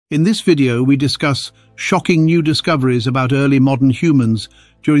In this video, we discuss shocking new discoveries about early modern humans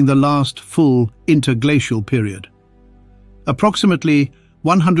during the last full interglacial period. Approximately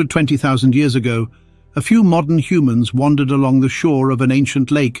 120,000 years ago, a few modern humans wandered along the shore of an ancient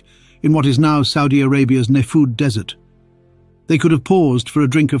lake in what is now Saudi Arabia's Nefud Desert. They could have paused for a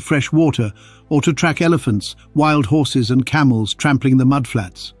drink of fresh water or to track elephants, wild horses and camels trampling the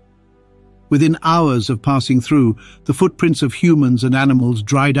mudflats. Within hours of passing through, the footprints of humans and animals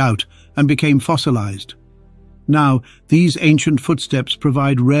dried out and became fossilized. Now, these ancient footsteps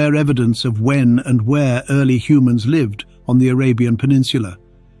provide rare evidence of when and where early humans lived on the Arabian Peninsula.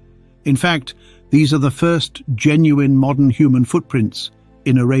 In fact, these are the first genuine modern human footprints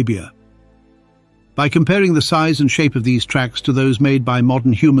in Arabia. By comparing the size and shape of these tracks to those made by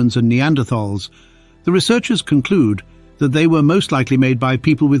modern humans and Neanderthals, the researchers conclude that they were most likely made by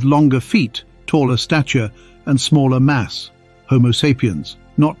people with longer feet, taller stature, and smaller mass, Homo Sapiens,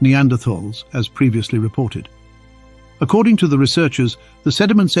 not Neanderthals, as previously reported. According to the researchers, the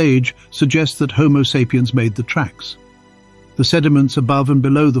sediment's age suggests that Homo Sapiens made the tracks. The sediments above and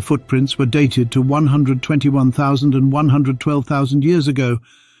below the footprints were dated to 121,000 and 112,000 years ago,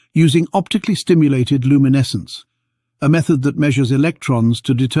 using optically stimulated luminescence, a method that measures electrons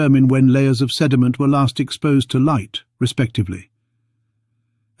to determine when layers of sediment were last exposed to light, respectively.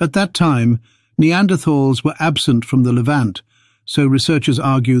 At that time, Neanderthals were absent from the Levant, so researchers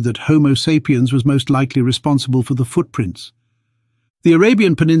argue that Homo sapiens was most likely responsible for the footprints. The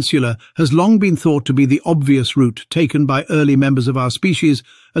Arabian Peninsula has long been thought to be the obvious route taken by early members of our species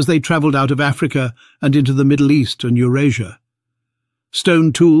as they travelled out of Africa and into the Middle East and Eurasia.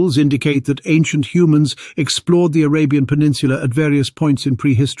 Stone tools indicate that ancient humans explored the Arabian Peninsula at various points in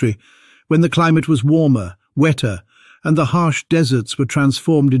prehistory, when the climate was warmer, wetter, and the harsh deserts were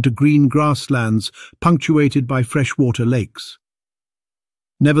transformed into green grasslands punctuated by freshwater lakes.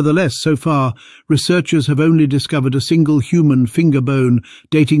 Nevertheless, so far, researchers have only discovered a single human finger bone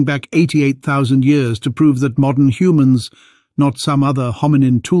dating back 88,000 years to prove that modern humans, not some other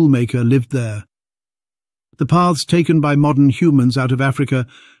hominin toolmaker, lived there. The paths taken by modern humans out of Africa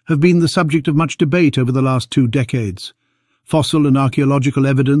have been the subject of much debate over the last 2 decades. Fossil and archaeological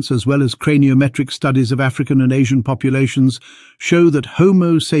evidence, as well as craniometric studies of African and Asian populations, show that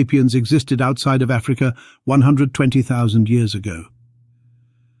Homo sapiens existed outside of Africa 120,000 years ago.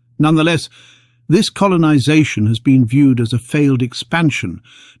 Nonetheless, this colonization has been viewed as a failed expansion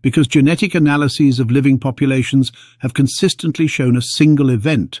because genetic analyses of living populations have consistently shown a single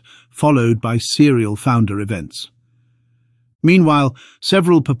event followed by serial founder events. Meanwhile,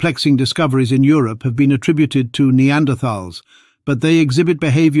 several perplexing discoveries in Europe have been attributed to Neanderthals, but they exhibit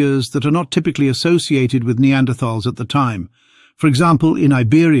behaviors that are not typically associated with Neanderthals at the time. For example, in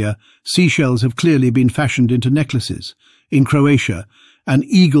Iberia, seashells have clearly been fashioned into necklaces. In Croatia, an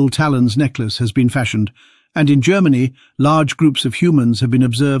eagle talons necklace has been fashioned, and in Germany, large groups of humans have been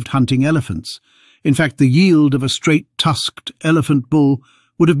observed hunting elephants. In fact, the yield of a straight-tusked elephant bull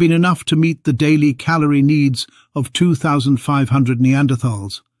would have been enough to meet the daily calorie needs of 2,500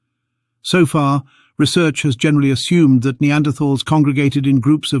 Neanderthals. So far, research has generally assumed that Neanderthals congregated in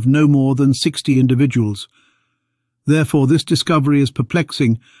groups of no more than 60 individuals. Therefore, this discovery is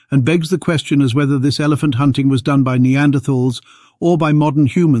perplexing and begs the question as whether this elephant hunting was done by Neanderthals or by modern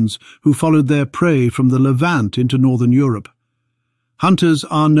humans who followed their prey from the Levant into northern Europe. Hunters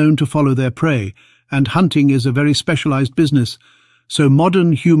are known to follow their prey, and hunting is a very specialized business, so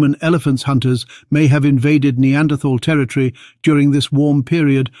modern human elephants hunters may have invaded Neanderthal territory during this warm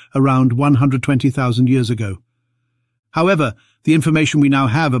period around 120,000 years ago. However, the information we now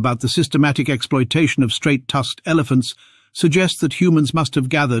have about the systematic exploitation of straight-tusked elephants suggests that humans must have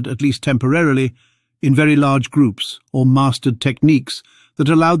gathered, at least temporarily, in very large groups or mastered techniques that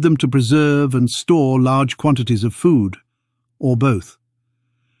allowed them to preserve and store large quantities of food, or both.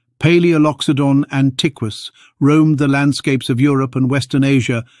 Paleoloxodon antiquus roamed the landscapes of Europe and Western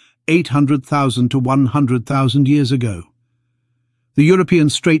Asia 800,000 to 100,000 years ago. The European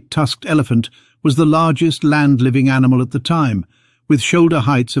straight-tusked elephant was the largest land-living animal at the time, with shoulder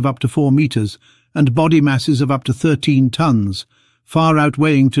heights of up to 4 meters and body masses of up to 13 tons, far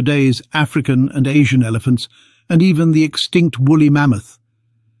outweighing today's African and Asian elephants and even the extinct woolly mammoth.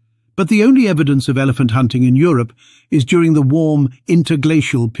 But the only evidence of elephant hunting in Europe is during the warm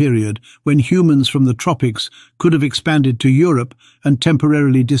interglacial period when humans from the tropics could have expanded to Europe and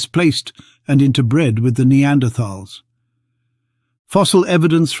temporarily displaced and interbred with the Neanderthals. Fossil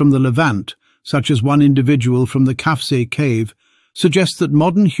evidence from the Levant, such as one individual from the Kafse cave, suggests that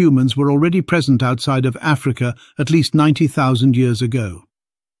modern humans were already present outside of Africa at least 90,000 years ago.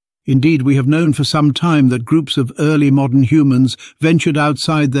 Indeed, we have known for some time that groups of early modern humans ventured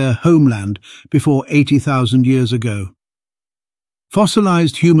outside their homeland before 80,000 years ago.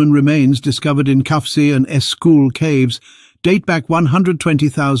 Fossilized human remains discovered in Kafsi and Eskul caves date back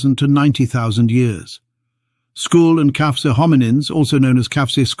 120,000 to 90,000 years. Skul and Kafsi hominins, also known as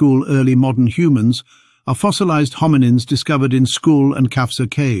Kafsi-Skul early modern humans, are fossilized hominins discovered in Skul and Kafsi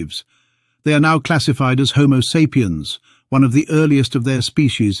caves. They are now classified as Homo Sapiens, one of the earliest of their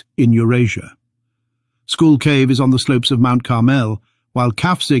species in Eurasia. Skul Cave is on the slopes of Mount Carmel, while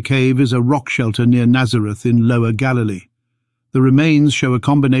Kafsi Cave is a rock shelter near Nazareth in Lower Galilee. The remains show a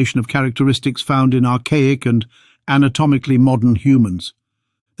combination of characteristics found in archaic and anatomically modern humans.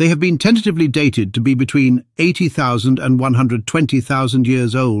 They have been tentatively dated to be between 80,000 and 120,000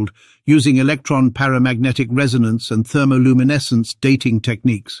 years old using electron paramagnetic resonance and thermoluminescence dating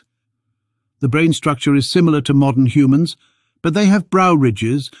techniques. The brain structure is similar to modern humans, but they have brow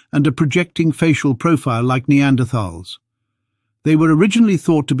ridges and a projecting facial profile like Neanderthals. They were originally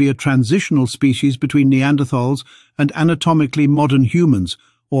thought to be a transitional species between Neanderthals and anatomically modern humans,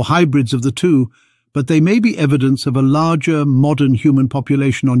 or hybrids of the two, but they may be evidence of a larger modern human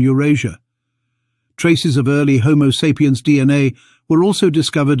population on Eurasia. Traces of early Homo sapiens DNA were also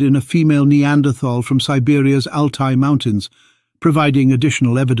discovered in a female Neanderthal from Siberia's Altai Mountains, providing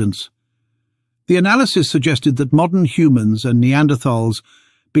additional evidence. The analysis suggested that modern humans and Neanderthals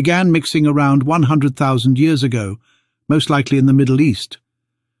began mixing around 100,000 years ago, most likely in the Middle East.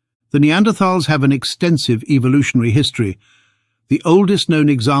 The Neanderthals have an extensive evolutionary history. The oldest known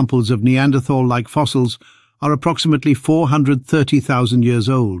examples of Neanderthal-like fossils are approximately 430,000 years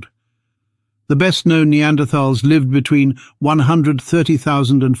old. The best-known Neanderthals lived between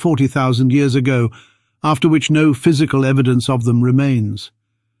 130,000 and 40,000 years ago, after which no physical evidence of them remains.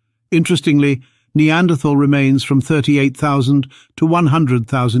 Interestingly, Neanderthal remains from 38,000 to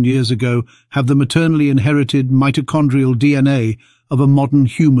 100,000 years ago have the maternally inherited mitochondrial DNA of a modern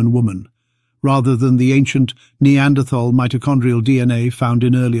human woman, rather than the ancient Neanderthal mitochondrial DNA found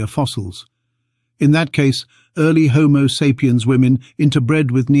in earlier fossils. In that case, early Homo sapiens women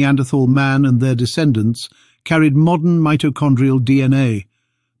interbred with Neanderthal man and their descendants carried modern mitochondrial DNA,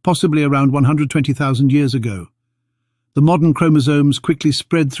 possibly around 120,000 years ago. The modern chromosomes quickly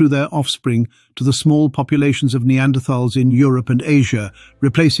spread through their offspring to the small populations of Neanderthals in Europe and Asia,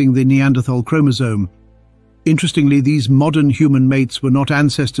 replacing the Neanderthal chromosome. Interestingly, these modern human mates were not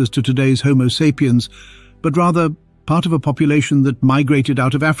ancestors to today's Homo sapiens, but rather part of a population that migrated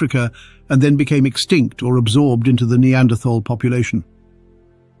out of Africa and then became extinct or absorbed into the Neanderthal population.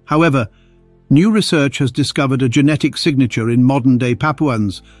 However, new research has discovered a genetic signature in modern-day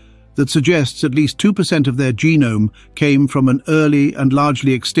Papuans that suggests at least 2% of their genome came from an early and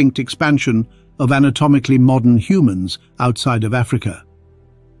largely extinct expansion of anatomically modern humans outside of Africa.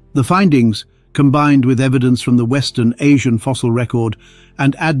 The findings, combined with evidence from the Western Asian fossil record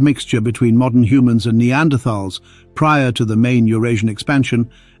and admixture between modern humans and Neanderthals prior to the main Eurasian expansion,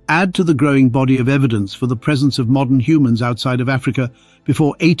 add to the growing body of evidence for the presence of modern humans outside of Africa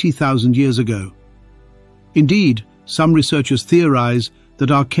before 80,000 years ago. Indeed, some researchers theorize that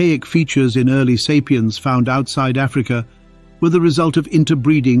archaic features in early sapiens found outside Africa were the result of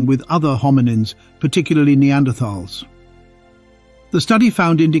interbreeding with other hominins, particularly Neanderthals. The study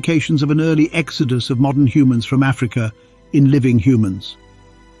found indications of an early exodus of modern humans from Africa in living humans.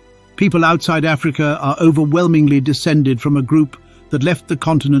 People outside Africa are overwhelmingly descended from a group that left the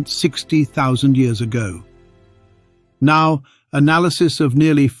continent 60,000 years ago. Now, analysis of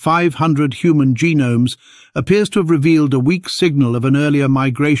nearly 500 human genomes appears to have revealed a weak signal of an earlier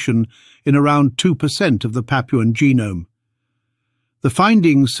migration in around 2% of the Papuan genome. The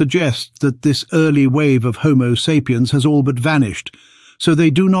findings suggest that this early wave of Homo sapiens has all but vanished, so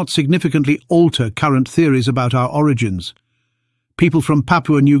they do not significantly alter current theories about our origins. People from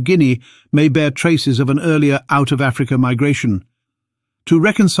Papua New Guinea may bear traces of an earlier out-of-Africa migration. To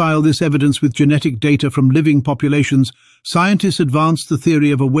reconcile this evidence with genetic data from living populations, scientists advanced the theory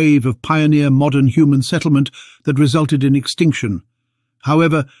of a wave of pioneer modern human settlement that resulted in extinction.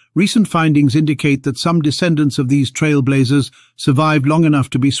 However, recent findings indicate that some descendants of these trailblazers survived long enough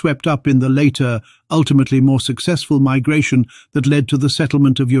to be swept up in the later, ultimately more successful migration that led to the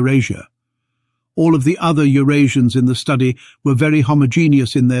settlement of Eurasia. All of the other Eurasians in the study were very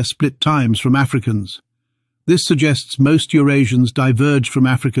homogeneous in their split times from Africans. This suggests most Eurasians diverged from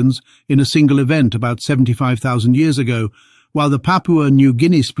Africans in a single event about 75,000 years ago, while the Papua New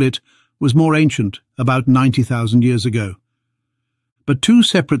Guinea split was more ancient, about 90,000 years ago. But two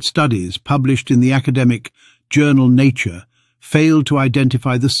separate studies published in the academic journal Nature failed to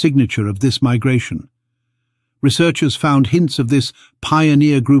identify the signature of this migration. Researchers found hints of this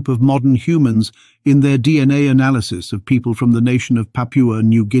pioneer group of modern humans in their DNA analysis of people from the nation of Papua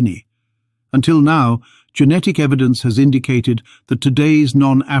New Guinea. Until now, genetic evidence has indicated that today's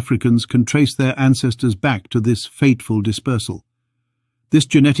non-Africans can trace their ancestors back to this fateful dispersal. This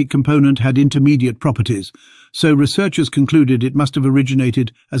genetic component had intermediate properties, so researchers concluded it must have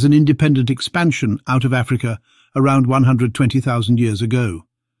originated as an independent expansion out of Africa around 120,000 years ago.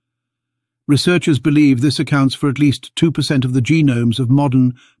 Researchers believe this accounts for at least 2% of the genomes of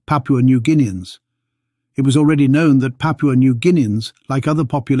modern Papua New Guineans. It was already known that Papua New Guineans, like other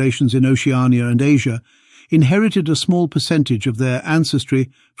populations in Oceania and Asia, inherited a small percentage of their ancestry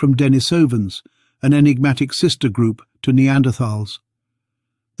from Denisovans, an enigmatic sister group to Neanderthals.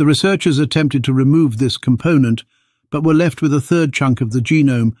 The researchers attempted to remove this component, but were left with a third chunk of the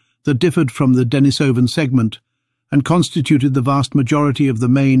genome that differed from the Denisovan segment and constituted the vast majority of the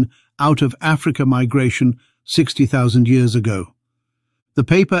main out-of-Africa migration 60,000 years ago. The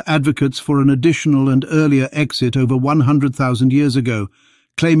paper advocates for an additional and earlier exit over 100,000 years ago,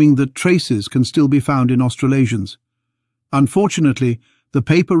 claiming that traces can still be found in Australasians. Unfortunately, the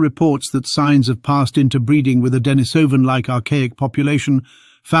paper reports that signs of past interbreeding with a Denisovan-like archaic population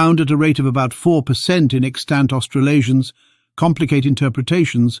found at a rate of about 4% in extant Australasians complicate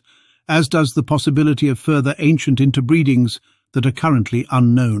interpretations, as does the possibility of further ancient interbreedings that are currently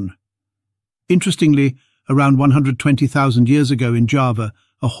unknown. Interestingly, around 120,000 years ago in Java,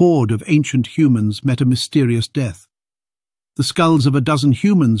 a horde of ancient humans met a mysterious death. The skulls of a dozen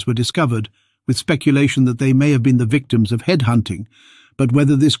humans were discovered, with speculation that they may have been the victims of headhunting, but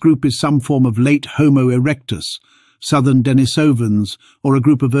whether this group is some form of late Homo erectus, southern Denisovans, or a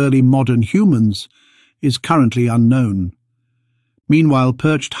group of early modern humans is currently unknown. Meanwhile,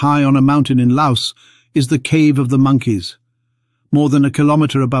 perched high on a mountain in Laos is the Cave of the Monkeys. More than a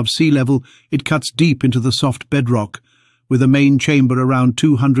kilometre above sea level, it cuts deep into the soft bedrock, with a main chamber around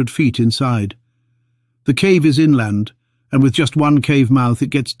 200 feet inside. The cave is inland, and with just one cave mouth it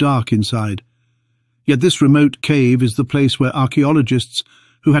gets dark inside. Yet this remote cave is the place where archaeologists,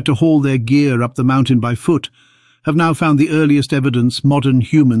 who had to haul their gear up the mountain by foot, have now found the earliest evidence modern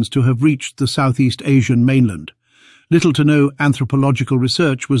humans to have reached the Southeast Asian mainland. Little to no anthropological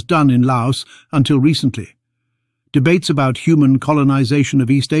research was done in Laos until recently. Debates about human colonization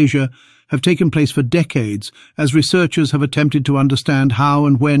of East Asia have taken place for decades as researchers have attempted to understand how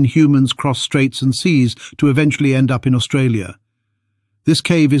and when humans cross straits and seas to eventually end up in Australia. This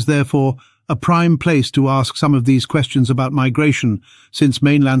cave is therefore a prime place to ask some of these questions about migration, since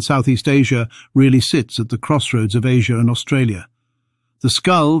mainland Southeast Asia really sits at the crossroads of Asia and Australia. The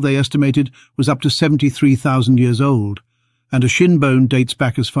skull, they estimated, was up to 73,000 years old, and a shin bone dates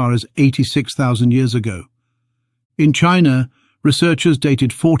back as far as 86,000 years ago. In China, researchers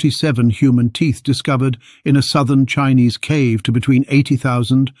dated 47 human teeth discovered in a southern Chinese cave to between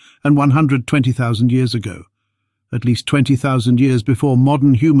 80,000 and 120,000 years ago, at least 20,000 years before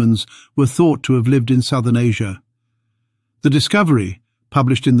modern humans were thought to have lived in southern Asia. The discovery,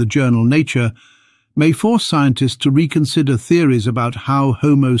 published in the journal Nature, may force scientists to reconsider theories about how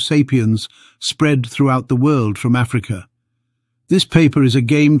Homo sapiens spread throughout the world from Africa. This paper is a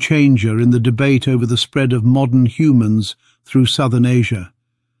game-changer in the debate over the spread of modern humans through southern Asia.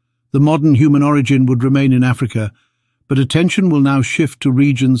 The modern human origin would remain in Africa, but attention will now shift to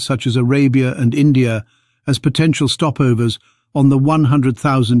regions such as Arabia and India as potential stopovers on the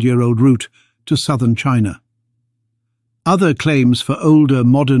 100,000-year-old route to southern China. Other claims for older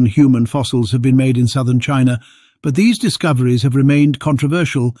modern human fossils have been made in southern China, but these discoveries have remained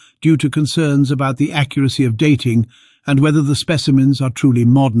controversial due to concerns about the accuracy of dating and whether the specimens are truly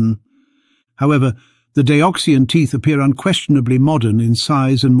modern. However, the Dioxyan teeth appear unquestionably modern in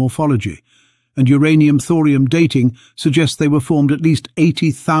size and morphology, and uranium-thorium dating suggests they were formed at least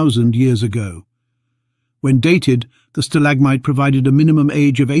 80,000 years ago. When dated, the stalagmite provided a minimum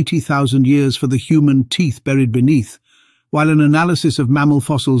age of 80,000 years for the human teeth buried beneath, while an analysis of mammal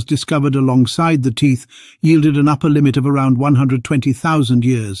fossils discovered alongside the teeth yielded an upper limit of around 120,000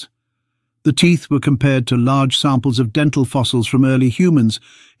 years. The teeth were compared to large samples of dental fossils from early humans,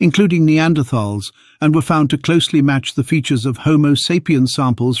 including Neanderthals, and were found to closely match the features of Homo Sapiens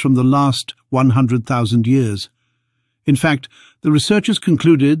samples from the last 100,000 years. In fact, the researchers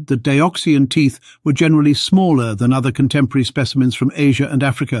concluded that Dioxyan teeth were generally smaller than other contemporary specimens from Asia and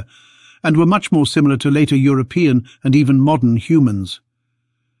Africa, and were much more similar to later European and even modern humans.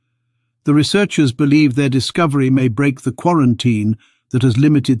 The researchers believe their discovery may break the quarantine that has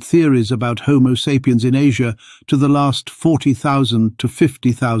limited theories about Homo sapiens in Asia to the last 40,000 to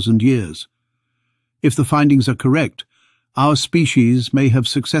 50,000 years. If the findings are correct, our species may have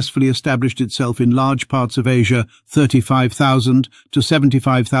successfully established itself in large parts of Asia 35,000 to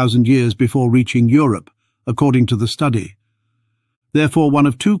 75,000 years before reaching Europe, according to the study. Therefore, one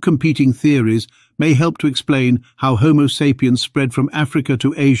of two competing theories may help to explain how Homo sapiens spread from Africa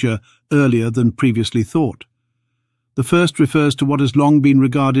to Asia earlier than previously thought. The first refers to what has long been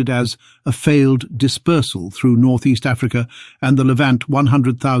regarded as a failed dispersal through northeast Africa and the Levant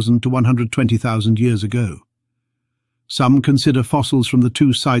 100,000 to 120,000 years ago. Some consider fossils from the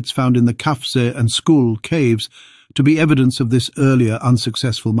two sites found in the Kafse and Skul caves to be evidence of this earlier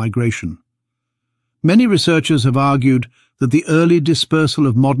unsuccessful migration. Many researchers have argued that the early dispersal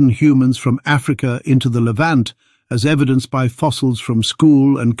of modern humans from Africa into the Levant, as evidenced by fossils from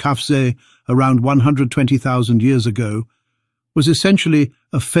Skul and Kafse around 120,000 years ago, was essentially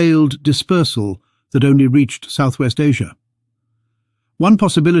a failed dispersal that only reached Southwest Asia. One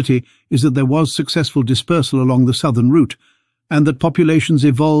possibility is that there was successful dispersal along the southern route, and that populations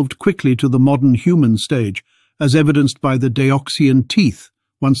evolved quickly to the modern human stage, as evidenced by the Dioxean teeth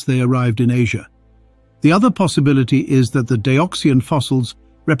once they arrived in Asia. The other possibility is that the Dioxean fossils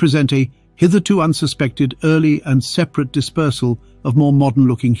represent a hitherto unsuspected early and separate dispersal of more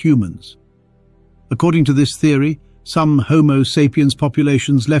modern-looking humans. According to this theory, some Homo sapiens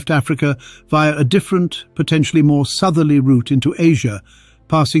populations left Africa via a different, potentially more southerly route into Asia,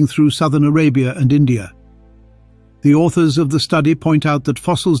 passing through southern Arabia and India. The authors of the study point out that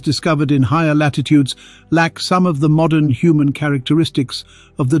fossils discovered in higher latitudes lack some of the modern human characteristics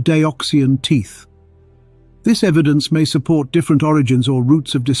of the Dioxean teeth. This evidence may support different origins or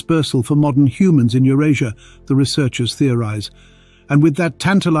routes of dispersal for modern humans in Eurasia, the researchers theorize. And with that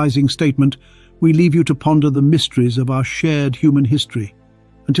tantalizing statement, we leave you to ponder the mysteries of our shared human history.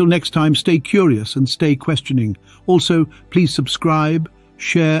 Until next time, stay curious and stay questioning. Also, please subscribe,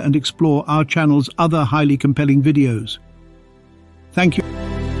 share and explore our channel's other highly compelling videos. Thank you.